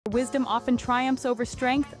wisdom often triumphs over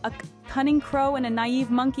strength. A cunning crow and a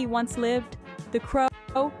naive monkey once lived. The crow,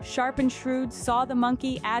 sharp and shrewd, saw the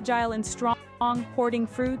monkey, agile and strong, hoarding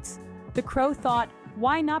fruits. The crow thought,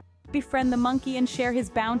 why not befriend the monkey and share his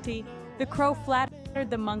bounty? The crow flattered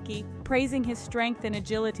the monkey, praising his strength and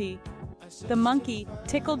agility. The monkey,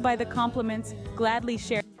 tickled by the compliments, gladly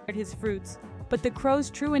shared his fruits. But the crow's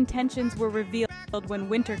true intentions were revealed when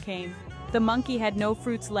winter came. The monkey had no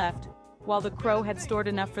fruits left, while the crow had stored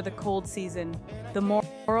enough for the cold season. The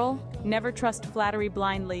moral: never trust flattery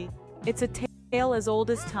blindly. It's a tale as old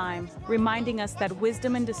as time, reminding us that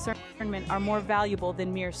wisdom and discernment are more valuable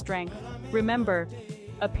than mere strength. Remember,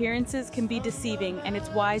 appearances can be deceiving, and it's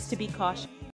wise to be cautious.